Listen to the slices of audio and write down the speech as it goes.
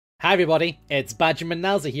Hi everybody, it's Badgerman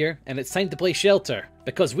Nilesy here, and it's time to play Shelter,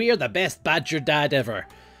 because we are the best Badger dad ever.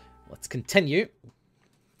 Let's continue.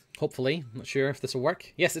 Hopefully, I'm not sure if this will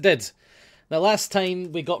work. Yes, it did. The last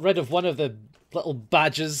time we got rid of one of the little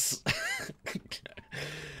badges.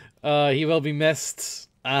 He will be missed.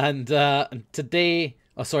 And today,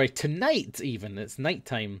 oh sorry, tonight even, it's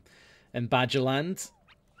nighttime in Badgerland.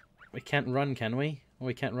 We can't run, can we? Oh,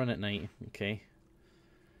 we can't run at night. Okay.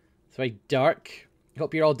 It's very dark.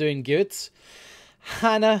 Hope you're all doing good.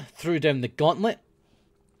 Hannah threw down the gauntlet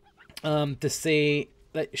to say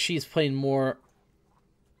that she's playing more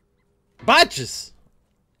badges.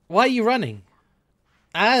 Why are you running?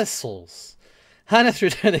 Assholes. Hannah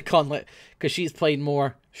threw down the gauntlet because she's playing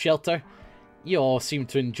more Shelter. You all seem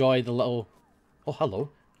to enjoy the little... Oh, hello.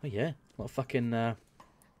 Oh, yeah. Little fucking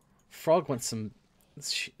frog wants some...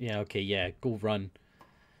 Yeah, okay, yeah. Go run.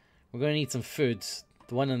 We're going to need some food.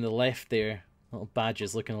 The one on the left there... Little badge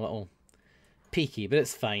is looking a little peaky, but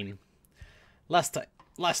it's fine. Last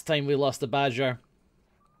time we lost a badger.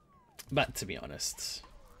 But to be honest.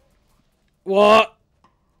 What?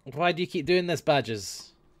 Why do you keep doing this,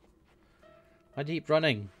 badges? Why do you keep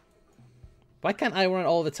running? Why can't I run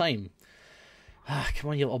all the time? Ah,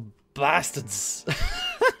 come on, you little bastards.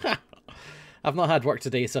 I've not had work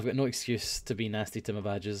today, so I've got no excuse to be nasty to my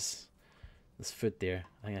badges. There's food there.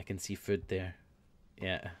 I think I can see food there.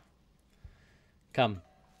 Yeah. Come.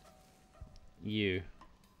 You.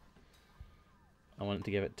 I want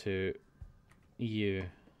to give it to you.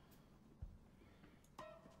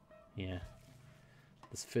 Yeah.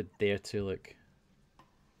 There's food there too, look.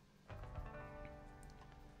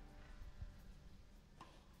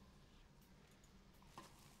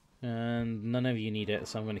 And none of you need it,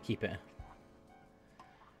 so I'm going to keep it.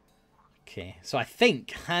 Okay, so I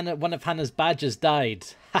think one of Hannah's badges died.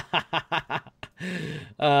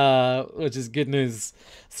 Which is good news.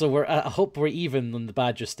 So I hope we're even on the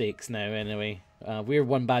badger stakes now. Anyway, we're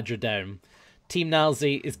one badger down. Team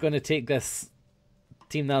Nilesy is going to take this.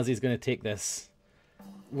 Team Nilesy is going to take this.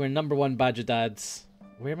 We're number one badger dads.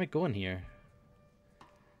 Where am I going here?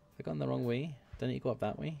 Have I gone the wrong way? Do I need to go up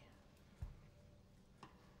that way?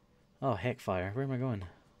 Oh, heck fire. Where am I going?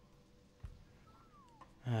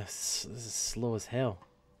 This is slow as hell.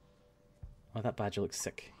 Oh, that badger looks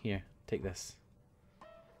sick. Here, take this.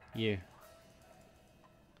 You.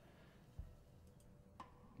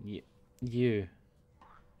 You.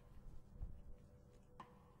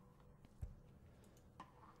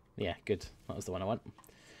 Yeah, good. That was the one I want.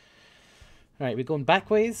 Alright, we're going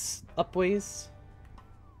back ways? Up ways?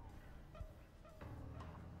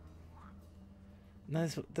 No,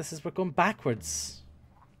 we're going backwards.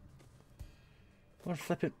 We're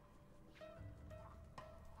flipping.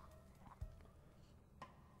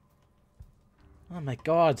 Oh my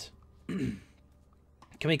god. Can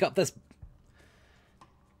we get up this...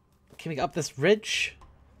 Can we get up this ridge?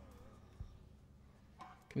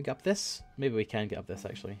 Can we get up this? Maybe we can get up this,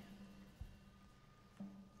 actually.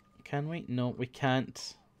 Can we? No, we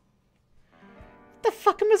can't. What the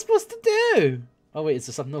fuck am I supposed to do? Oh wait, is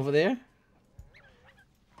there something over there?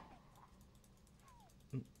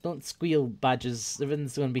 Don't squeal, badges.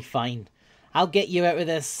 Everything's gonna be fine. I'll get you out of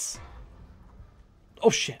this. Oh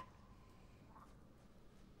shit.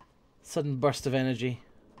 Sudden burst of energy.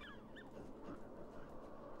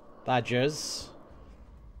 Badgers.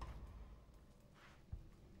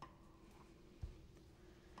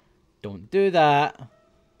 Don't do that.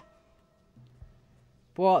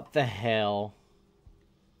 What the hell?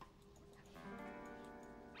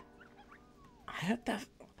 I heard that.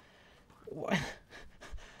 What?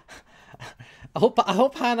 I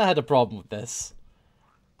hope Hannah had a problem with this.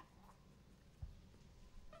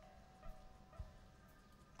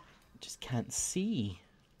 Just can't see.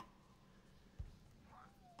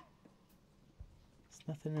 There's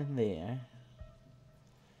nothing in there.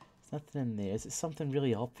 There's nothing in there. Is it something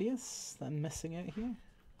really obvious that I'm missing out here?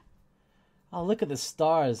 Oh, look at the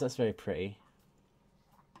stars. That's very pretty.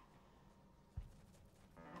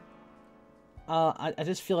 I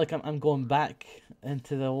just feel like I'm going back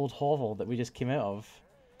into the old hovel that we just came out of.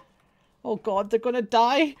 Oh god, they're gonna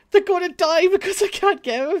die! They're gonna die because I can't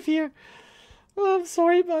get out of here! Oh, I'm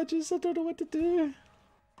sorry, badges. I don't know what to do.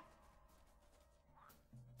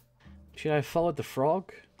 Should I have followed the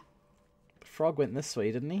frog? The frog went this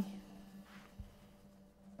way, didn't he?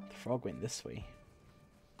 The frog went this way.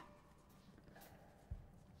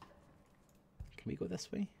 Can we go this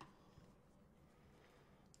way?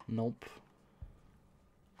 Nope.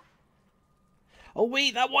 Oh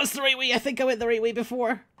wait, that was the right way! I think I went the right way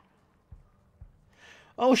before!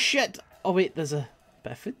 Oh shit! Oh wait, there's a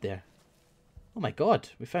bit of food there. Oh my god,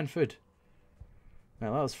 we found food.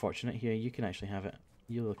 Well, that was fortunate. Here, you can actually have it.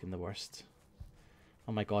 You're looking the worst.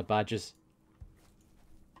 Oh my god, badges.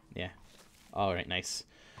 Yeah. Alright, nice.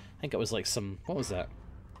 I think it was like some... What was that?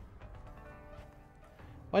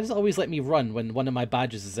 Why does it always let me run when one of my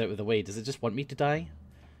badges is out of the way? Does it just want me to die?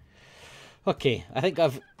 Okay, I think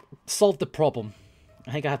I've solved the problem.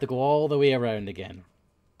 I think I have to go all the way around again.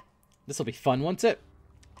 This will be fun, won't it?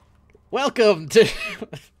 Welcome to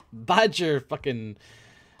Badger fucking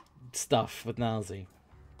stuff with Nilesy.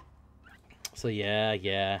 So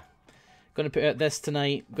yeah. Gonna put out this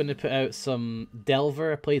tonight. Gonna put out some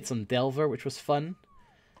Delver. I played some Delver, which was fun.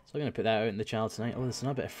 So I'm gonna put that out in the channel tonight. Oh, there's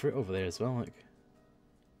another bit of fruit over there as well. Look.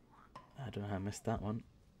 I don't know how I missed that one.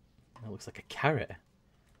 That looks like a carrot.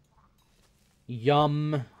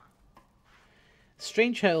 Yum.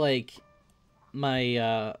 Strange how, like,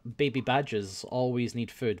 my baby badges always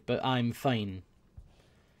need food, but I'm fine.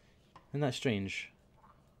 Isn't that strange?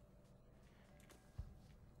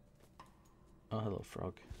 Oh, hello,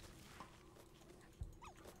 frog.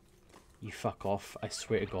 You fuck off. I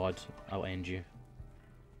swear to God, I'll end you.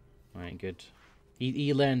 Alright, good.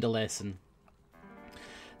 He learned a lesson.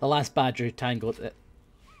 The last badger who tangled it.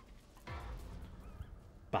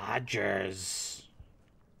 Badgers.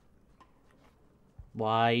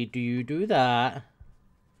 Why do you do that?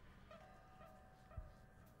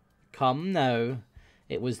 Come now.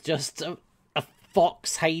 It was just a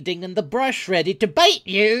fox hiding in the brush ready to bite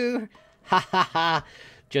you. Ha ha ha.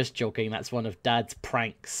 Just joking. That's one of Dad's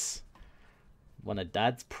pranks. One of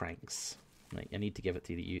Dad's pranks. Right, I need to give it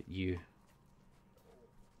to you.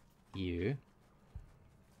 You.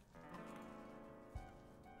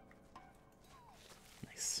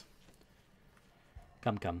 Nice.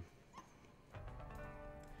 Come.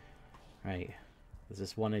 Right. There's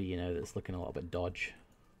this one of you now that's looking a little bit dodge.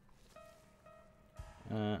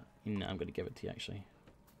 No, I'm going to give it to you, actually.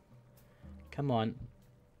 Come on.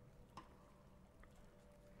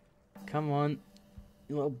 Come on.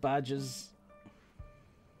 You little badges.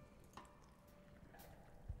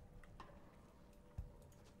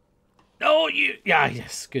 Oh, you... Yeah,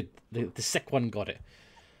 yes, good. The sick one got it.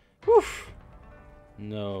 Whew.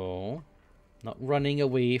 No. Not running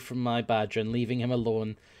away from my badger and leaving him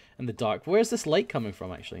alone in the dark. Where's this light coming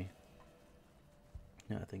from, actually?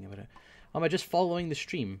 Now I think about it. Am I just following the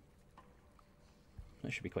stream?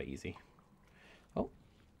 That should be quite easy. Oh.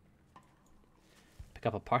 Pick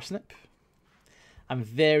up a parsnip. I'm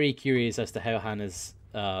very curious as to how Hannah's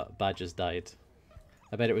badges died.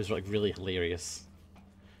 I bet it was like really hilarious.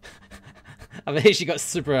 I bet she got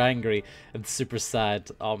super angry and super sad.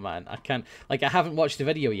 Oh man, I can't... Like, I haven't watched the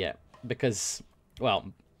video yet because...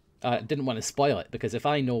 Well, I didn't want to spoil it because if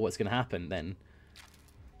I know what's going to happen, then...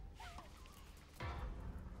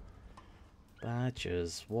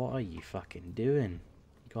 Badgers, what are you fucking doing?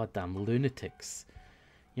 Goddamn lunatics.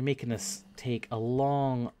 You're making us take a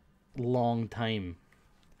long, long time.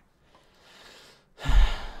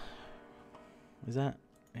 Is that...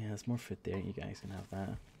 Yeah, there's more food there. You guys can have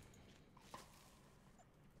that.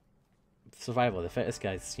 Survival of the fittest,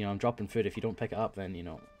 guys. You know, I'm dropping food. If you don't pick it up, then, you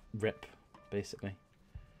know, rip, basically.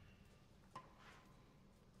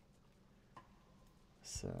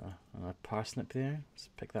 So, a parsnip there. Let's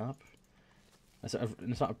pick that up. It's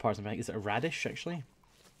not a parsnip, I think. Is it a radish, actually?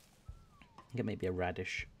 I think it might be a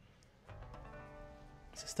radish.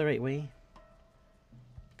 Is this the right way?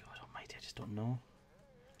 God almighty, I just don't know.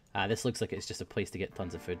 Ah, this looks like it's just a place to get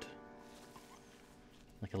tons of food.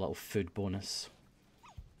 Like a little food bonus.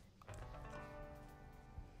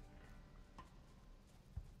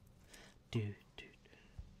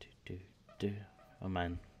 Oh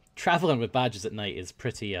man, traveling with badges at night is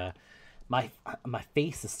pretty. My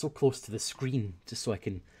face is so close to the screen just so I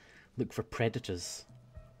can look for predators.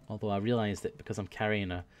 Although I realise that because I'm carrying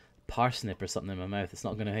a parsnip or something in my mouth, it's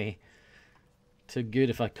not going to be too good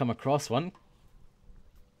if I come across one.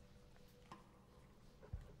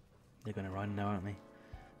 They're going to run now, aren't they? I'm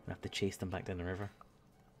going to have to chase them back down the river.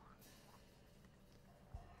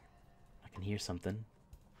 I can hear something.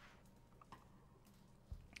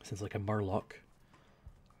 Sounds like a murloc.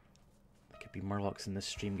 There could be murlocs in this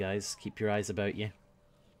stream, guys. Keep your eyes about you.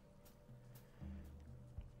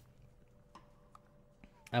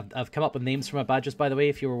 I've come up with names for my badges, by the way.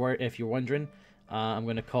 If you're wondering, I'm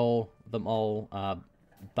going to call them all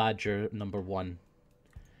Badger number 1.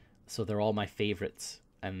 So they're all my favourites,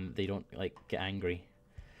 and they don't like get angry.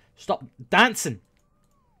 Stop dancing!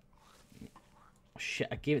 Oh, shit,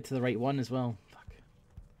 I gave it to the right one as well.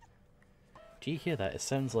 Do you hear that? It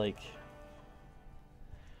sounds like...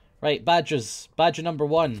 Right, badgers. Badger number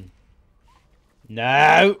 1.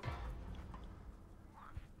 No!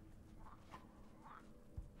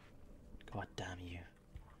 God damn you.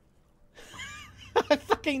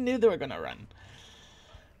 fucking knew they were gonna run.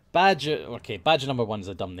 Badger. Okay, badger number 1 is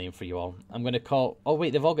a dumb name for you all. I'm gonna call. Oh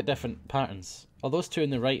wait, they've all got different patterns. Oh, those two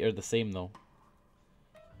on the right are the same though.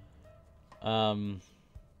 I'm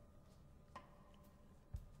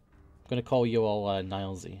gonna call you all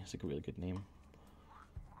Nilesy. It's a really good name.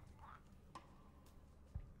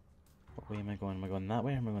 What way am I going? Am I going that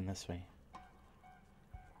way or am I going this way?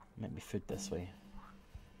 Might be food this way.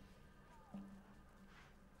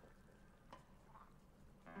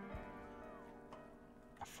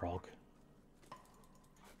 A frog.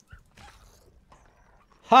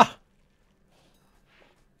 Ha!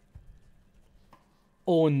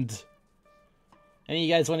 Owned. Any of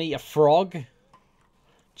you guys want to eat a frog?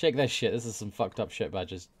 Check this shit. This is some fucked up shit,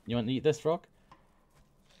 badges. You want to eat this frog?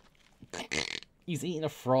 He's eating a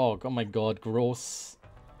frog. Oh my god, gross.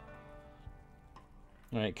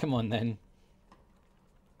 Alright, come on then.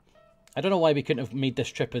 I don't know why we couldn't have made this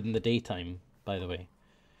trip in the daytime, by the way.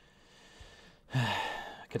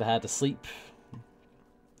 Could have had to sleep.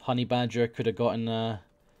 Honey Badger could have gotten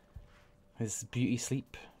his beauty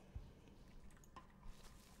sleep.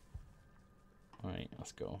 Alright,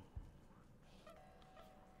 let's go.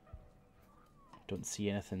 Don't see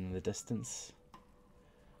anything in the distance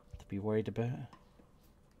to be worried about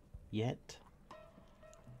yet.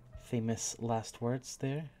 Famous last words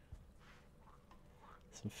there.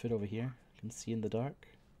 Some food over here. You can see in the dark.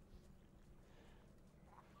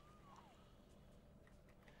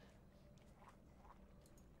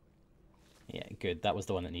 Yeah, good. That was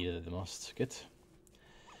the one that needed it the most. Good.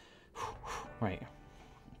 Right.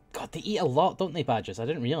 God, they eat a lot, don't they, badgers? I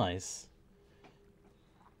didn't realise.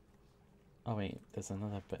 Oh wait, there's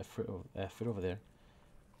another bit of fruit over there.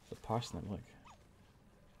 It's a parsnip, look.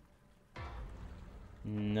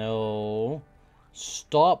 No.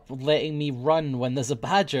 Stop letting me run when there's a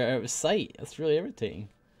badger out of sight. That's really irritating.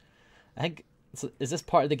 I think, so is this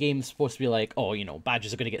part of the game supposed to be like, oh, you know,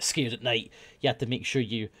 badgers are going to get scared at night. You have to make sure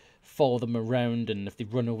you follow them around, and if they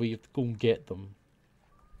run away, you have to go and get them.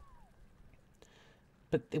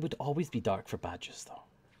 But it would always be dark for badgers, though.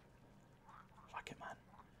 Fuck it, man.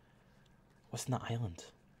 What's in that island?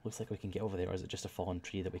 Looks like we can get over there, or is it just a fallen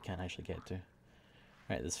tree that we can't actually get to?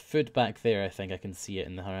 Right, there's food back there. I think I can see it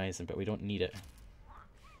in the horizon, but we don't need it.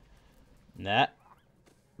 Nah.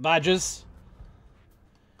 Badgers!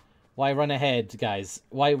 Why run ahead, guys?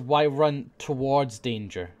 Why run towards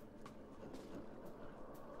danger?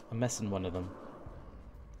 I'm missing one of them.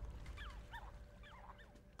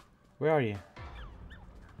 Where are you?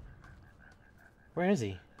 Where is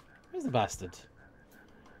he? Where's the bastard?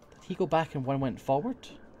 Did he go back and one went forward?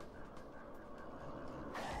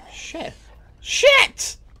 Shit.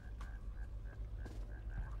 Shit!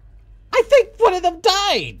 I think one of them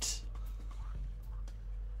died!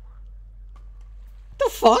 The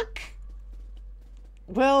fuck?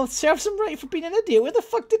 Well, serves him right for being an idiot. Where the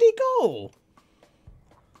fuck did he go?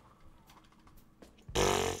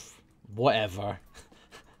 Pfft, whatever.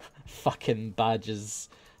 Fucking badges.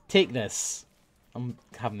 Take this. I'm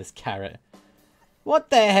having this carrot.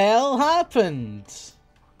 What the hell happened?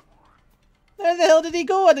 Where the hell did he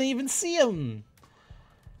go? I didn't even see him.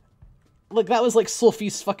 Look, that was like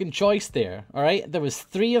Sophie's fucking choice there, alright? There was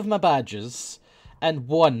 3 of my badges and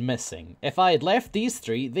 1 missing. If I had left these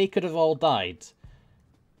 3, they could have all died.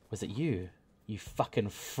 Was it you? You fucking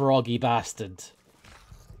froggy bastard.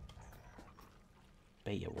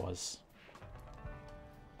 Bet it was.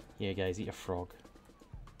 Yeah, guys, eat a frog.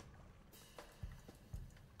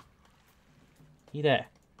 Eat it.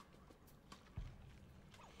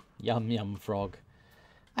 Yum yum frog.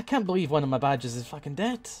 I can't believe one of my badges is fucking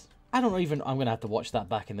dead. I don't even... I'm going to have to watch that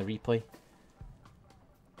back in the replay.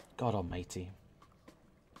 God almighty.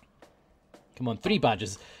 Come on, 3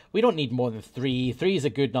 badges. We don't need more than 3. 3 is a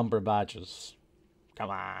good number of badges.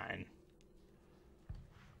 Come on.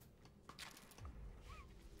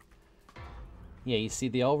 Yeah, you see,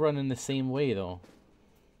 they all run in the same way, though.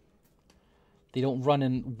 They don't run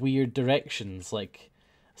in weird directions, like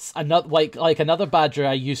another badger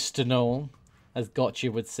I used to know, as Gotcha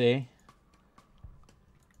would say.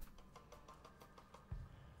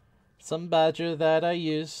 Some badger that I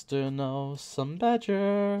used to know, some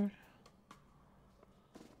badger.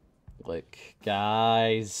 Look,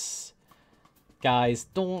 guys,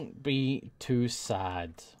 don't be too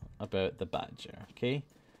sad about the badger, okay?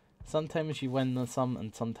 Sometimes you win some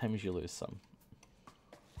and sometimes you lose some.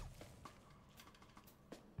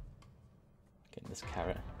 Getting this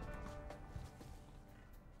carrot.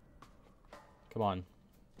 Come on.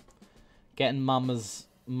 Getting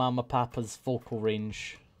Mama Papa's focal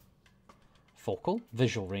range. Focal?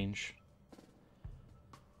 Visual range.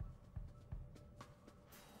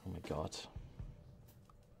 Oh my god.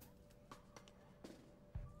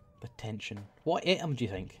 attention. What ate him, do you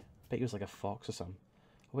think? I bet he was like a fox or something.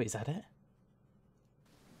 Oh, wait, is that it?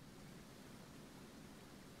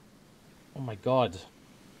 Oh my god.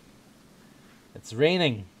 It's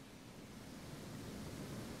raining.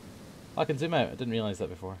 I can zoom out. I didn't realise that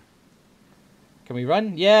before. Can we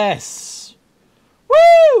run? Yes!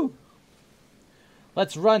 Woo!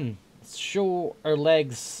 Let's run. Let's show our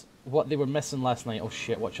legs what they were missing last night. Oh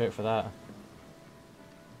shit, watch out for that.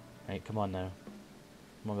 Right, come on now.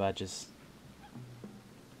 Come on, badges.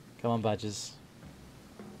 Come on, badges.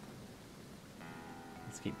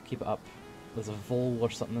 Let's keep it up. There's a vole or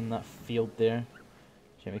something in that field there. Do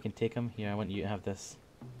you think we can take him? Here, I want you to have this.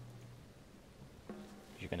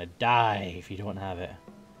 You're gonna die if you don't have it.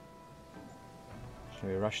 Should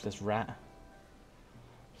we rush this rat?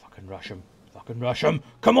 Fucking rush him. Fucking rush him.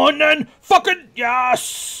 Come on then! Fucking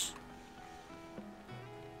yes!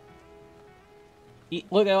 Eat,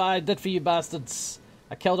 look at what I did for you bastards.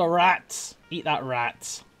 I killed a rat. Eat that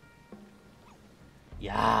rat.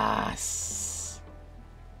 Yes!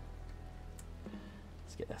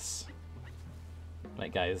 Let's get this.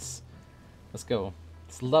 Right, guys. Let's go.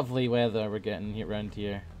 It's lovely weather we're getting here around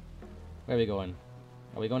here. Where are we going?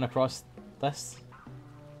 Are we going across this?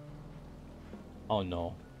 Oh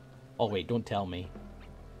no. Oh wait, don't tell me.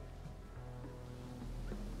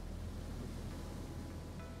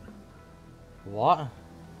 What?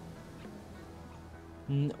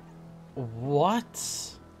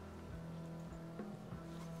 What?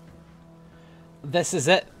 This is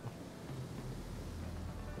it.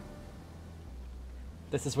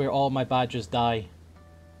 This is where all my badgers die.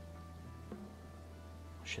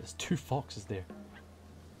 Oh shit, there's 2 foxes there.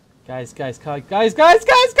 Guys.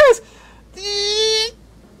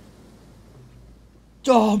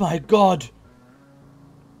 Oh my god.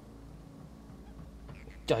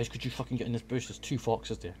 Guys, could you fucking get in this bush? There's 2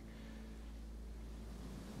 foxes there.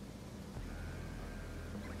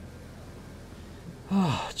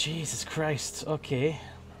 Oh, Jesus Christ. Okay.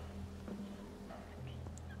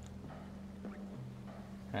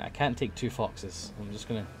 Right, I can't take 2 foxes. I'm just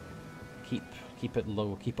gonna keep it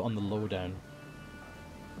low. Keep it on the low down.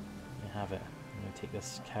 Let me have it. I'm gonna take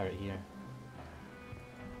this carrot here.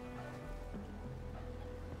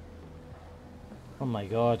 Oh my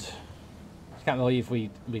god. I can't believe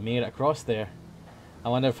we made it across there. I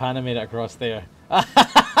wonder if Hannah made it across there.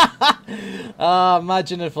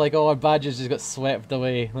 Imagine if like all our badges just got swept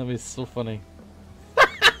away. That would be so funny.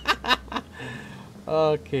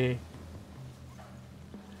 Okay.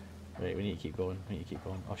 Right, we need to keep going.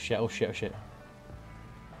 Oh shit. Okay,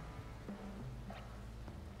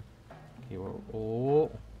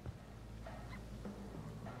 oh.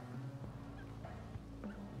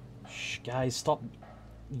 Shh, guys, stop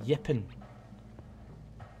yipping.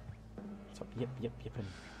 Stop yipping.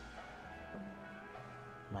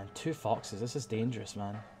 Man, 2 foxes. This is dangerous,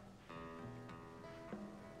 man.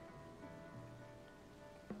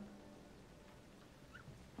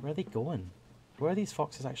 Where are they going? Where are these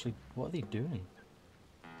foxes actually? What are they doing?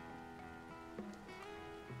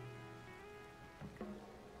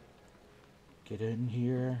 Get in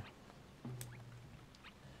here.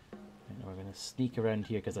 And we're gonna sneak around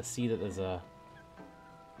here because I see that there's a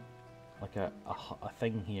like a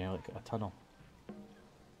thing here, like a tunnel.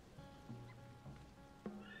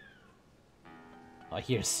 I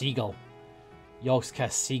hear seagull. Yogs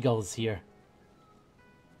cast seagulls here.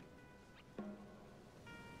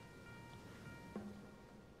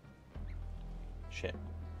 Shit.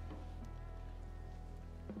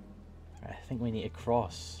 I think we need to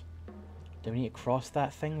cross. Do we need to cross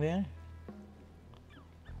that thing there?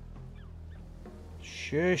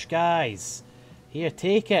 Shush, guys. Here,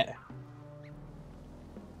 take it.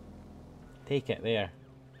 Take it, there.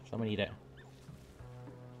 Someone eat it.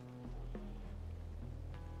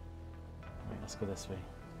 Right, let's go this way.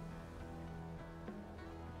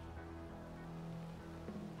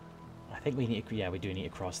 I think we need to, yeah, we do need to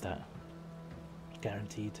cross that.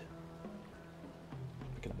 Guaranteed.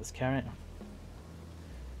 Picking up this carrot.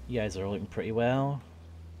 You guys are looking pretty well.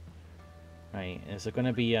 Right, is there going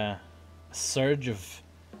to be a surge of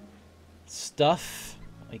stuff?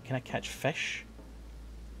 Like, can I catch fish?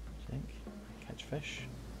 I think. Catch fish.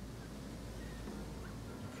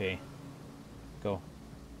 Okay. Go.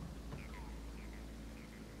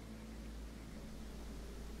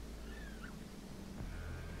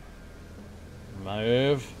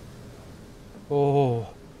 Move. Oh.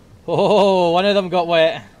 Oh, one of them got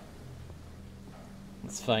wet.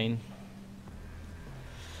 That's fine.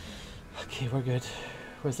 Okay, we're good.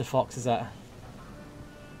 Where's the foxes at?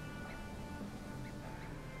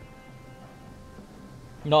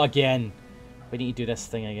 Not again. We need to do this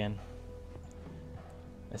thing again.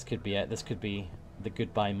 This could be it. This could be the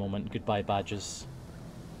goodbye moment. Goodbye, badges.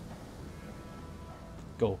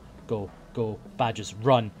 Go, go, go. Badges,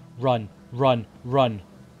 run, run, run, run.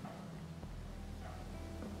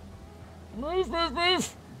 Move, move,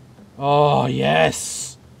 move! Oh,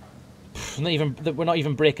 yes! We're not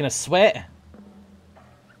even breaking a sweat.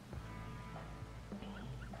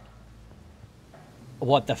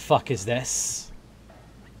 What the fuck is this?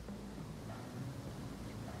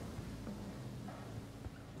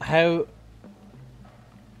 How?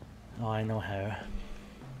 Oh, I know how.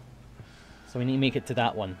 So we need to make it to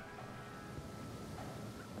that one.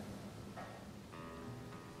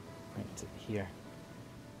 Right, to here.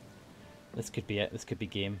 This could be it. This could be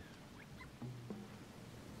game.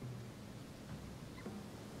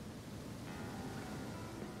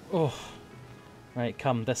 Oh. Right,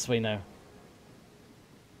 come this way now.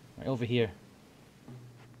 Right, over here.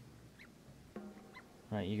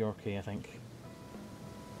 Right, you're okay, I think.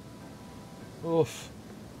 Oof.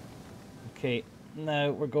 Okay,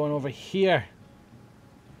 now we're going over here.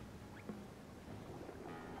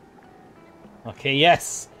 Okay,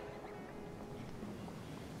 yes!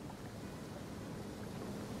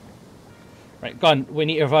 Right, go on. We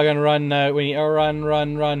need to fucking run now. We need to run,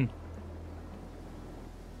 run, run.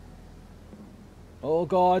 Oh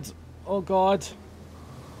god. Oh god.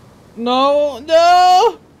 No,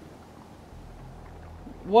 no!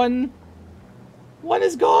 One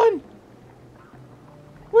is gone.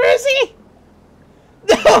 Where is he?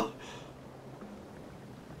 No!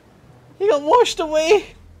 He got washed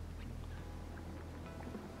away.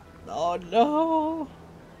 Oh no.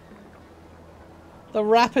 The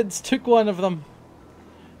rapids took one of them.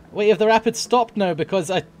 Wait, have the rapids stopped now because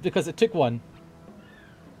it took one?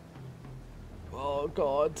 Oh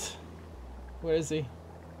god. Where is he?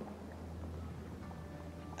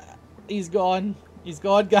 He's gone. He's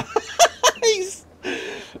gone, guys.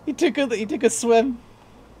 He took a swim.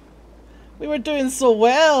 We were doing so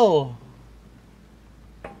well.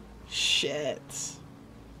 Shit.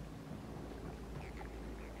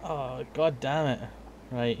 Oh god damn it.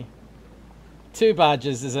 Right. 2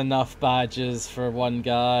 badges is enough badges for one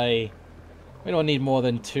guy. We don't need more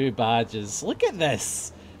than 2 badges. Look at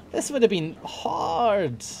this. This would have been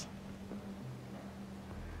hard.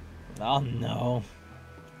 Oh no.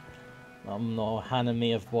 Oh no, Hannah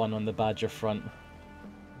may have won on the badger front.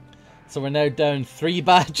 So we're now down 3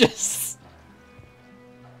 badges.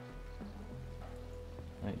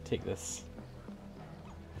 Right, take this.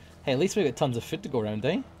 Hey, at least we got tons of food to go around,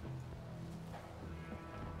 eh?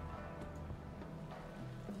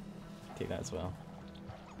 Take that as well.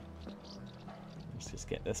 Let's just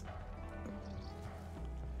get this.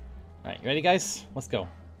 Right, you ready, guys? Let's go.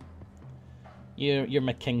 You're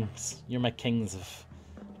my kings. You're my kings of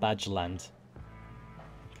Badge Land.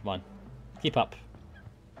 Come on, keep up.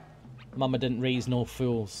 Mama didn't raise no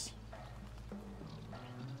fools.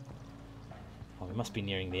 Oh, we must be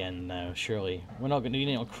nearing the end now. Surely we're not going to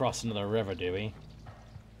need to cross another river, do we?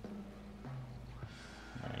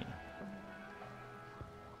 Right.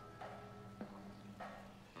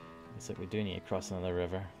 Looks like we do need to cross another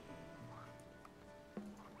river.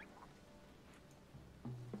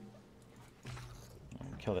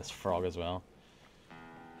 Kill this frog as well.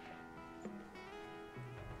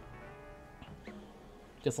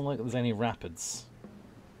 Doesn't look like there's any rapids.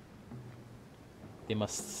 They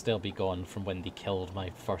must still be gone from when they killed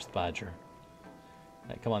my first badger.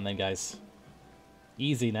 Right, come on then, guys.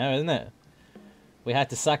 Easy now, isn't it? We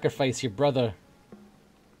had to sacrifice your brother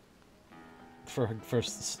for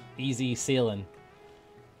easy sailing,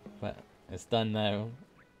 but it's done now.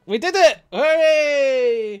 We did it!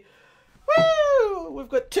 Hooray! Woo! We've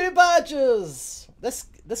got 2 badges. This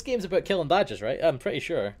game's about killing badges, right? I'm pretty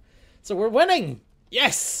sure. So we're winning.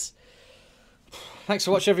 Yes! Thanks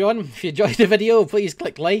for watching, everyone. If you enjoyed the video, please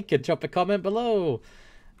click like and drop a comment below.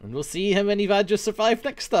 And we'll see how many badgers survive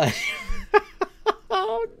next time.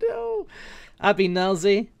 Oh no. I've been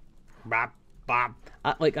Nilesy.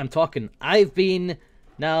 Like I'm talking. I've been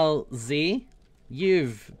Nilesy.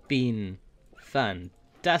 You've been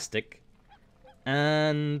fantastic.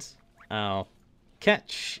 And I'll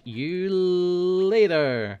catch you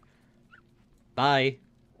later. Bye.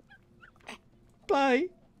 Bye.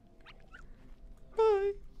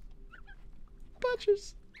 Bye.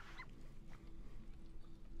 Badgers.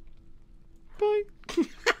 Bye.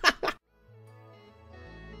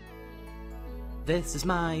 This is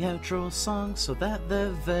my outro song so that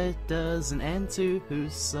the vid doesn't end too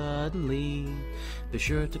suddenly. Be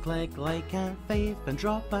sure to click like and fave and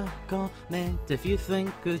drop a comment if you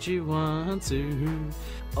think that you want to.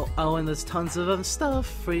 Oh, and there's tons of other stuff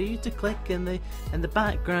for you to click in the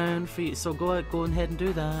background for you, so go ahead and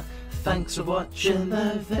do that. Thanks for watching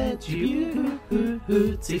the vid, you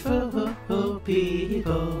beautiful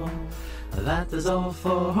people. That is all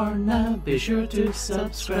for now. Be sure to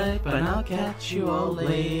subscribe, and I'll catch you all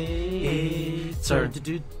later.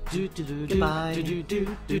 Bye.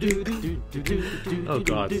 Oh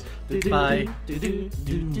God. Bye.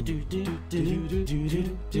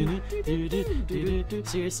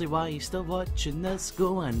 Seriously, why are you still watching this?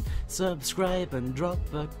 Go and subscribe and drop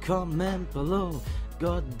a comment below.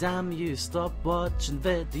 God damn you, stop watching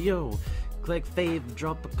video. Click fave,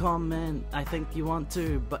 drop a comment. I think you want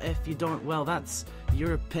to, but if you don't, well, that's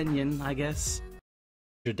your opinion, I guess.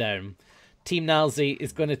 You're down. Team Nilesy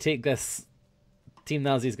is going to take this. Team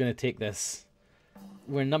Nilesy is going to take this.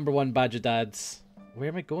 We're #1 Badger Dads. Where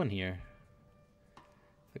am I going here?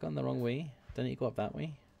 Have I gone the wrong way? Do I need to go up that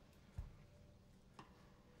way?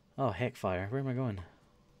 Oh, heckfire. Where am I going?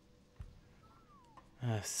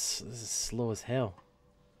 This is slow as hell.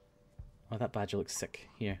 Oh, that badger looks sick.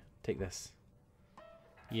 Here, take this.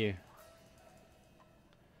 You.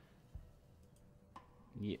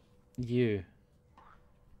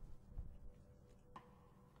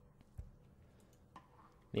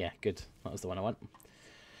 Yeah, good. That was the one I want.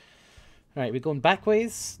 Alright, we're going back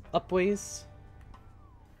ways? Up ways?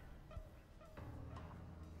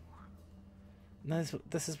 No,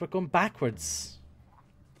 we're going backwards.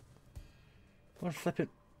 We're flipping.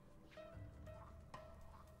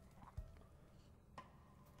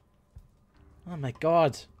 Oh my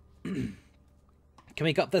god. Can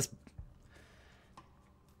we get up this?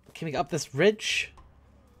 Can we get up this ridge?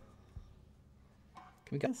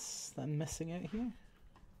 Can we get this that I'm missing out here?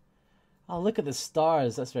 Oh, look at the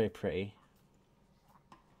stars. That's very pretty.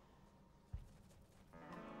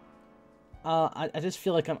 I just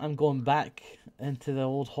feel like I'm going back into the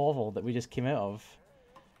old hovel that we just came out of.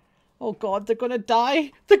 Oh god, they're gonna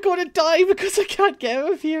die! They're gonna die because I can't get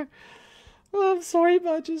out of here! Oh, I'm sorry,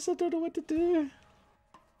 badges. I don't know what to do.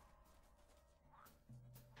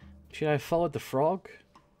 Should I have followed the frog?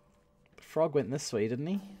 The frog went this way, didn't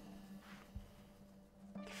he?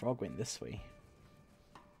 The frog went this way.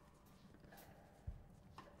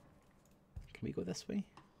 Can we go this way?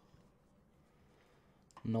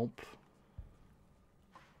 Nope.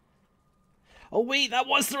 Oh wait, that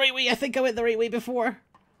was the right way! I think I went the right way before!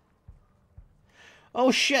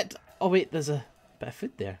 Oh shit! Oh wait, there's a bit of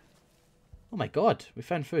food there. Oh my god, we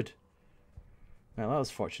found food. Well, that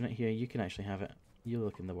was fortunate. Here, you can actually have it. You're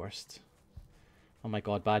looking the worst. Oh my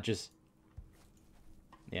god, badges.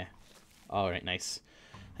 Yeah. Alright, nice.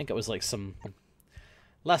 I think it was like some...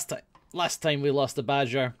 Last time we lost a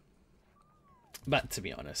badger. But to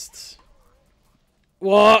be honest...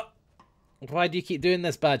 What? Why do you keep doing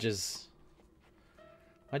this, badges?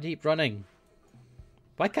 Why do you keep running?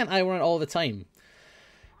 Why can't I run all the time?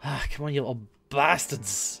 Ah, come on, you little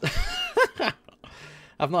bastards.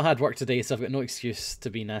 I've not had work today, so I've got no excuse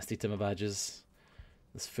to be nasty to my badges.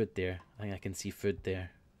 There's food there. I think I can see food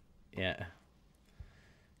there. Yeah.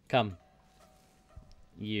 Come.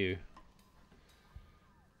 You.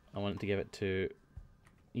 I want to give it to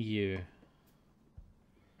you.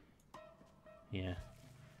 Yeah.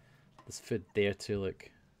 There's food there too,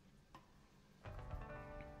 look.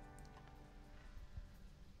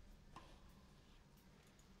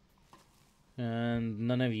 And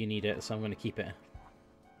none of you need it, so I'm going to keep it.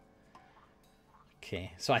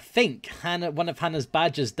 Okay, so I think one of Hannah's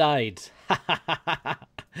badges died.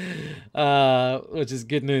 Which is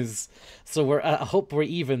good news. So I hope we're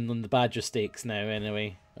even on the badger stakes now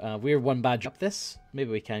anyway. We're one badger up this.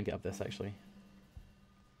 Maybe we can get up this actually.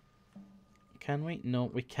 Can we? No,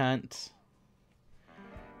 we can't.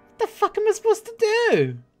 What the fuck am I supposed to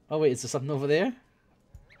do? Oh wait, is there something over there?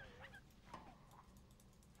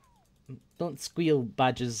 Don't squeal,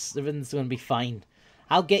 badges. Everything's going to be fine.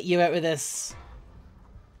 I'll get you out of this.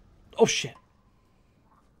 Oh shit.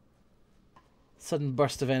 Sudden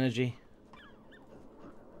burst of energy.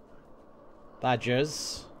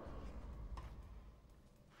 Badgers.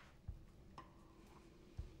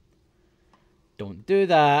 Don't do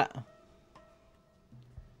that.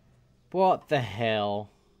 What the hell?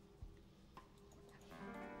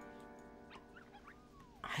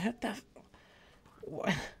 I heard that.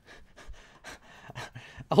 What?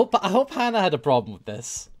 I hope Hannah had a problem with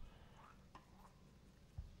this.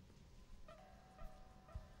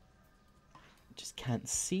 Just can't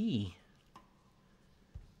see.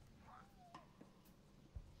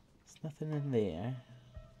 Nothing in there.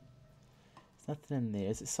 There's nothing in there.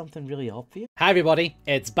 Is it something really obvious? Hi everybody,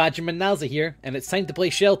 it's Badgerman Nilesy here, and it's time to play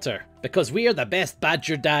Shelter, because we are the best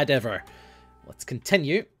Badger dad ever. Let's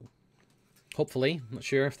continue. Hopefully. Not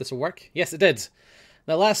sure if this will work. Yes, it did.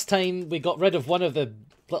 The last time we got rid of one of the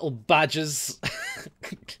little badges.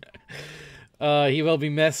 He will be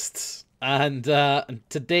missed. And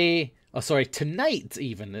today, oh sorry, tonight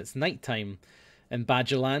even, it's nighttime in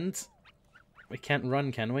Badgerland. We can't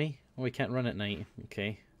run, can we? Oh, we can't run at night.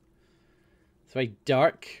 Okay. It's very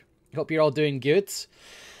dark. Hope you're all doing good.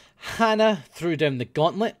 Hannah threw down the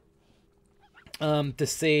gauntlet to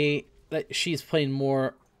say that she's playing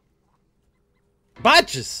more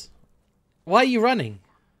badges. Why are you running?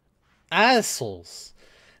 Assholes.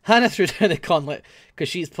 Hannah threw down the gauntlet because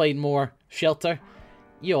she's playing more Shelter.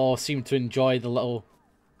 You all seem to enjoy the little...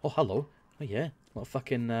 Oh, hello. Oh, yeah. Little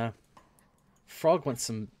fucking frog wants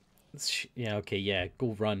some... Yeah, okay, yeah.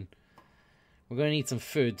 Go run. We're going to need some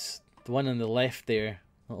food. The one on the left there,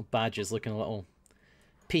 little badge, is looking a little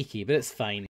peaky, but it's fine.